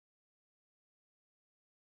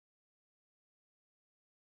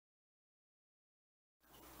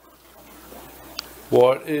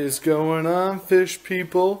What is going on, fish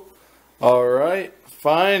people? Alright,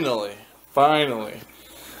 finally,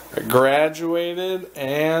 I graduated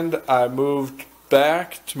and I moved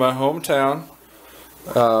back to my hometown,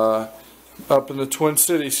 up in the Twin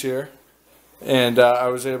Cities here, and I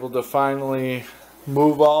was able to finally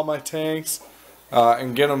move all my tanks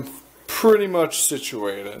and get them pretty much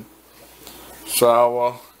situated.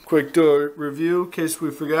 So, quick do a review in case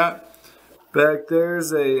we forgot. Back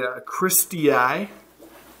there's a Christie,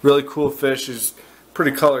 really cool fish. He's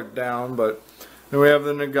pretty colored down, but then we have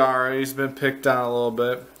the Nagara. He's been picked on a little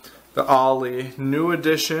bit. The Ollie, new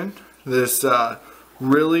addition. This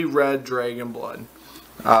really red dragon blood.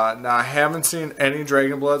 Now I haven't seen any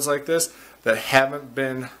dragon bloods like this that haven't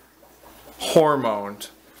been hormoned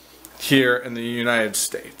here in the United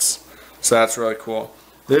States. So that's really cool.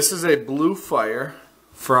 This is a blue fire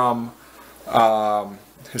from,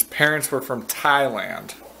 his parents were from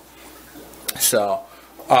Thailand. So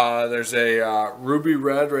there's a ruby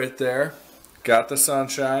red right there. Got the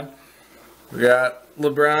sunshine. We got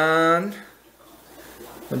LeBron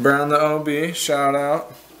the OB, shout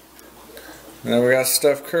out. And then we got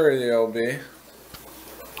Steph Curry, the OB.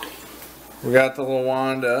 We got the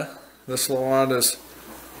Lawanda. This Lawanda's,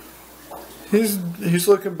 he's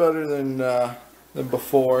looking better than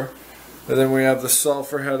before. And then we have the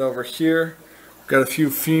sulfur head over here. Got a few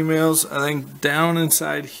females, I think, down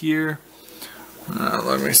inside here.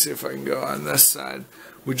 Let me see if I can go on this side.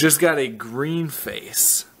 We just got a green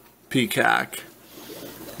face peacock.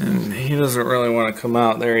 And he doesn't really want to come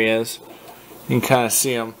out. There he is. You can kind of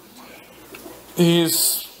see him.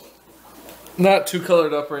 He's not too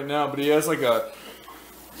colored up right now, but he has like a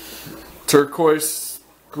turquoise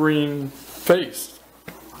green face.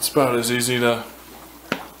 It's about as easy to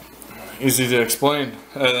explain.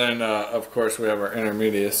 And then of course we have our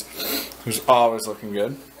intermedius, who's always looking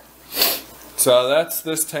good. So that's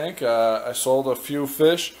this tank. I sold a few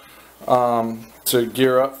fish to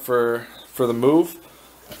gear up for the move,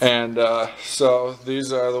 and so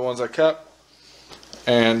these are the ones I kept,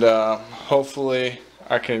 and hopefully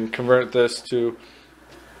I can convert this to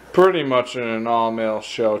pretty much an all-male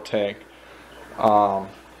show tank. And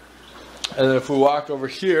if we walk over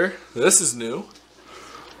here, this is new.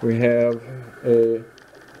 We have a,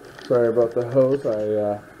 sorry about the hose,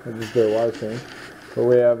 I just did a water change, but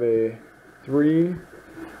we have a 3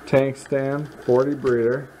 tank stand, 40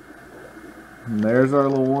 breeder. And there's our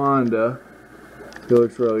Lawanda. He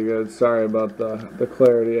looks really good. Sorry about the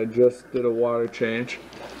clarity. I just did a water change.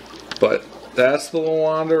 But that's the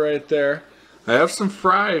Lawanda right there. I have some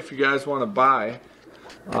fry if you guys want to buy.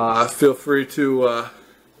 Feel free to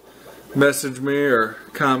message me or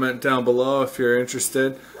comment down below if you're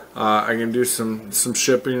interested. I can do some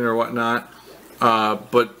shipping or whatnot.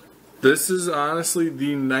 But this is honestly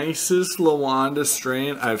the nicest Lawanda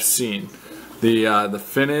strain I've seen. The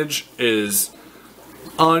finnage is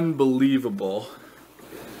unbelievable,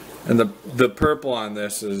 and the purple on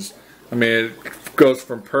this is, I mean, it goes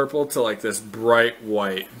from purple to like this bright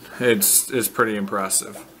white. It's pretty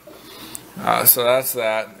impressive. So that's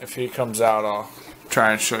that. If he comes out, I'll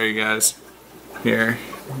try and show you guys here.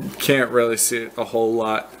 Can't really see it a whole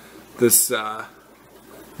lot. This the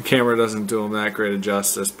camera doesn't do him that great of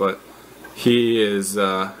justice, but he is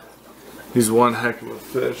he's one heck of a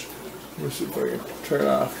fish. Let me see if I can turn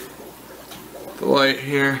off the light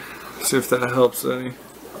here, see if that helps any.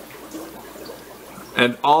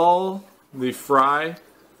 And all the fry,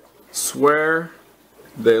 swear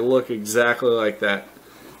they look exactly like that.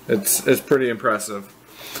 It's pretty impressive.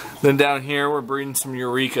 Then down here we're breeding some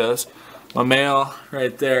Eurekas. My male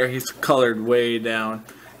right there, he's colored way down.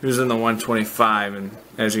 He was in the 125, and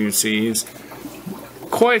as you can see, he's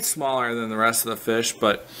quite smaller than the rest of the fish,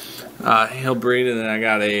 but he'll breed. And then I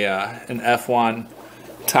got an F1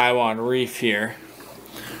 Taiwan reef here.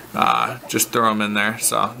 Just throw him in there,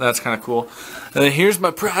 so that's kind of cool. And then here's my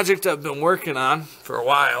project I've been working on for a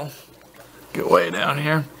while. Get way down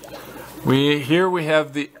here. Here we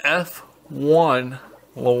have the F1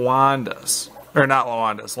 Lawandas, or not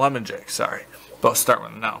Lawandas, lemon jakes. Sorry, both start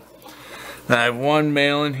with an L. And I have one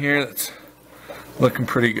male in here that's looking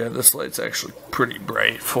pretty good. This light's actually pretty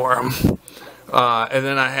bright for him. And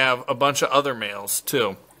then I have a bunch of other males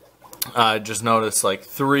too. I just noticed like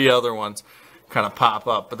 3 other ones kind of pop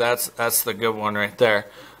up, but that's the good one right there.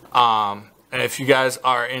 And if you guys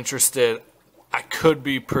are interested, I could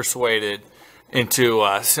be persuaded into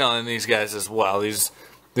selling these guys as well. These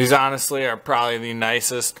honestly are probably the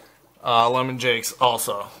nicest lemon jakes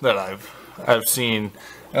also that I've seen,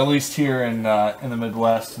 at least here in the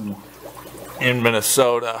Midwest and in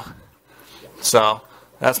Minnesota. So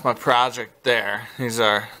that's my project there. These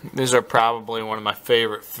are probably one of my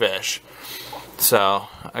favorite fish. So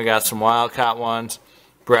I got some wild caught ones,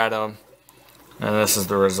 bred them, and this is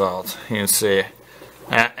the result. You can see.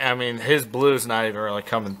 I mean, his blue's not even really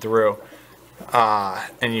coming through,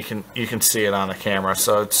 and you can see it on the camera.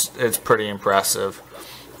 So it's pretty impressive,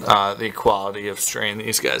 the quality of strain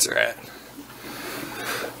these guys are at.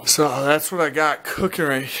 So that's what I got cooking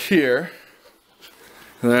right here.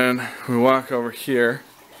 And then we walk over here.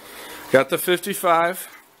 Got the 55,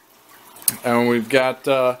 and we've got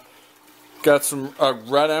some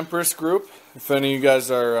Red Empress group. If any of you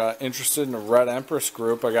guys are interested in a Red Empress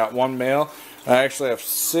group, I got one male. I actually have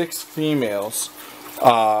 6 females.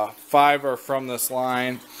 5 are from this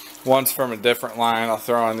line. 1's from a different line. I'll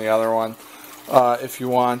throw in the other one if you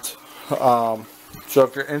want. So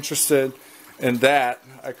if you're interested in that,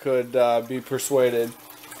 I could be persuaded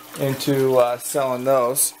into selling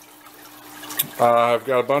those. I've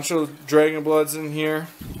got a bunch of Dragon Bloods in here,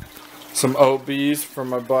 some OBs from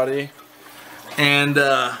my buddy, and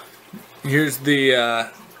here's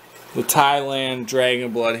the Thailand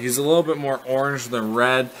Dragon Blood. He's a little bit more orange than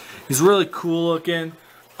red. He's really cool looking.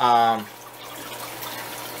 The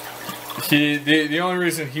only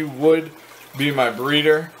reason he would be my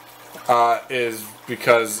breeder is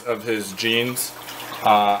because of his genes.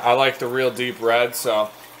 I like the real deep red,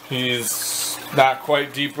 so he's not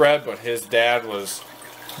quite deep red, but his dad was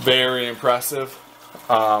very impressive.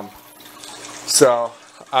 So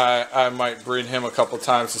I might breed him a couple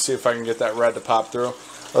times to see if I can get that red to pop through.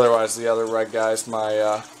 Otherwise, the other red guy's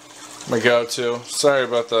my go-to. Sorry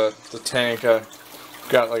about the tank. I've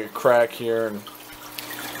got like a crack here and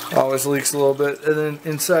always leaks a little bit. And then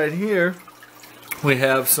inside here we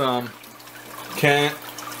have some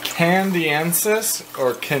Candiensis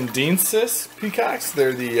or Candensis peacocks.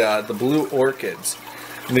 They're the blue orchids,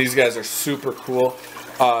 and these guys are super cool.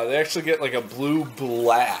 They actually get like a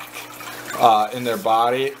blue-black in their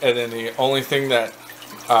body, and then the only thing that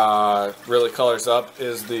really colors up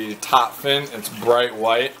is the top fin. It's bright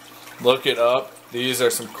white. Look it up. These are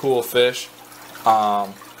some cool fish.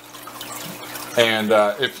 And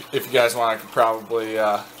if you guys want, I could probably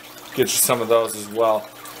get you some of those as well.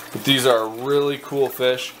 But these are really cool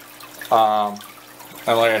fish. And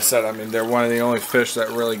like I said, I mean, they're one of the only fish that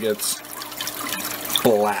really gets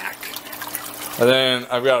black. And then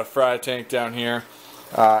I've got a fry tank down here.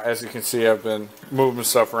 As you can see, I've been moving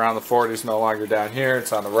stuff around. The 40's no longer down here.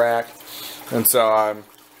 It's on the rack. And so I'm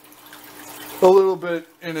a little bit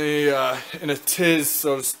in a tiz,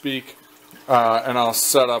 so to speak. And I'll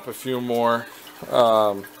set up a few more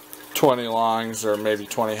 20 longs or maybe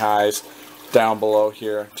 20 highs down below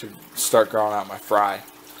here to start growing out my fry.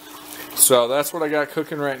 So that's what I got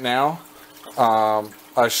cooking right now.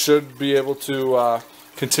 I should be able to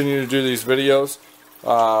continue to do these videos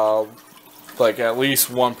like at least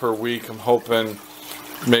one per week. I'm hoping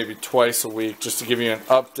maybe twice a week, just to give you an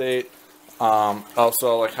update.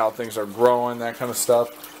 Also like how things are growing, that kind of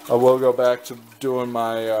stuff. I will go back to doing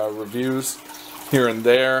my reviews here and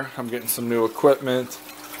there. I'm getting some new equipment.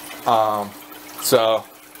 So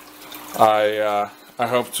I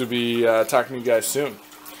hope to be talking to you guys soon.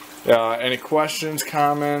 Any questions,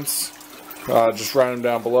 comments, just write them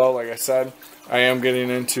down below. Like I said, I am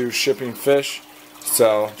getting into shipping fish,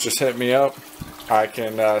 so just hit me up. I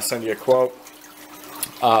can send you a quote,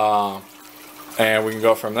 and we can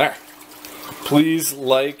go from there. Please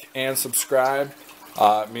like and subscribe.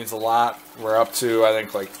 It means a lot. We're up to, I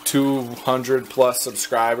think, like 200 plus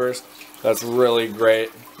subscribers. That's really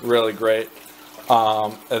great, really great.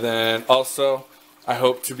 And then also, I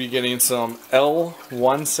hope to be getting some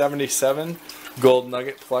L177 gold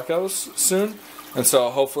nugget plecos soon. And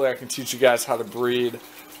so hopefully I can teach you guys how to breed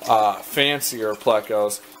fancier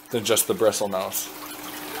plecos than just the bristlenose.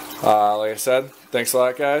 Like I said, thanks a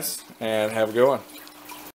lot, guys, and have a good one.